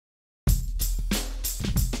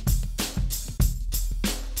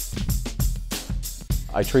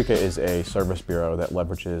Itrica is a service bureau that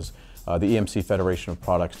leverages the EMC Federation of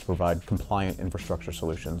Products to provide compliant infrastructure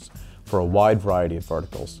solutions for a wide variety of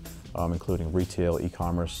verticals, including retail,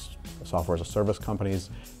 e-commerce, software as a service companies,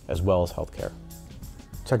 as well as healthcare.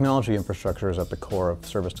 Technology infrastructure is at the core of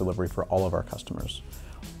service delivery for all of our customers.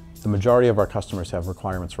 The majority of our customers have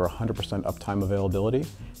requirements for 100% uptime availability,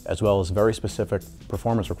 as well as very specific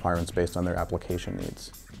performance requirements based on their application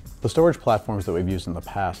needs. The storage platforms that we've used in the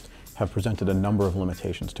past have presented a number of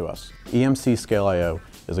limitations to us. EMC ScaleIO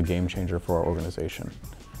is a game changer for our organization.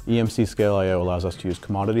 EMC ScaleIO allows us to use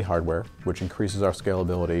commodity hardware, which increases our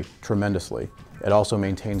scalability tremendously. It also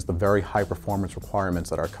maintains the very high performance requirements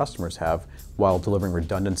that our customers have while delivering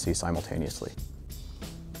redundancy simultaneously.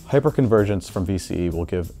 Hyperconvergence from VCE will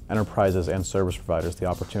give enterprises and service providers the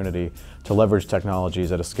opportunity to leverage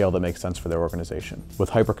technologies at a scale that makes sense for their organization. With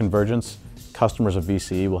hyperconvergence, customers of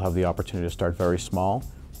VCE will have the opportunity to start very small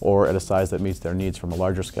or at a size that meets their needs from a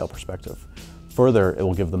larger scale perspective. Further, it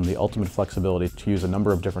will give them the ultimate flexibility to use a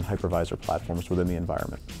number of different hypervisor platforms within the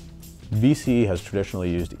environment. VCE has traditionally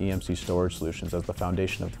used EMC storage solutions as the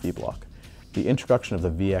foundation of the vBlock. The introduction of the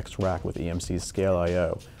VX Rack with EMC's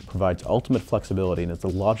ScaleIO provides ultimate flexibility and is the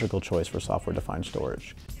logical choice for software-defined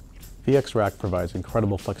storage. VX Rack provides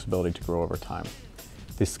incredible flexibility to grow over time.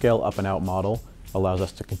 The scale up and out model allows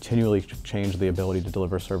us to continually change the ability to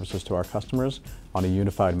deliver services to our customers on a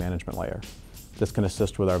unified management layer. This can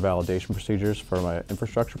assist with our validation procedures from an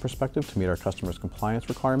infrastructure perspective to meet our customers' compliance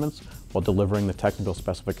requirements while delivering the technical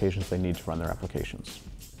specifications they need to run their applications.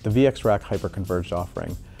 The VX Rack hyperconverged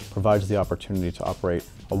offering provides the opportunity to operate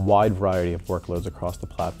a wide variety of workloads across the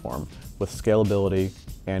platform with scalability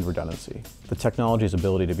and redundancy. The technology's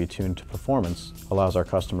ability to be tuned to performance allows our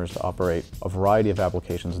customers to operate a variety of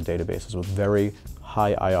applications and databases with very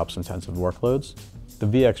high IOPS intensive workloads. The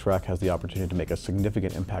VX Rack has the opportunity to make a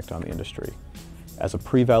significant impact on the industry. As a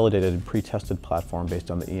pre-validated and pre-tested platform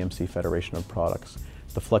based on the EMC Federation of Products,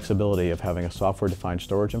 the flexibility of having a software-defined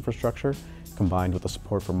storage infrastructure combined with the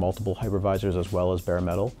support for multiple hypervisors as well as bare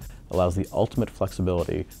metal allows the ultimate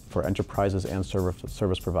flexibility for enterprises and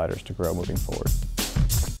service providers to grow moving forward.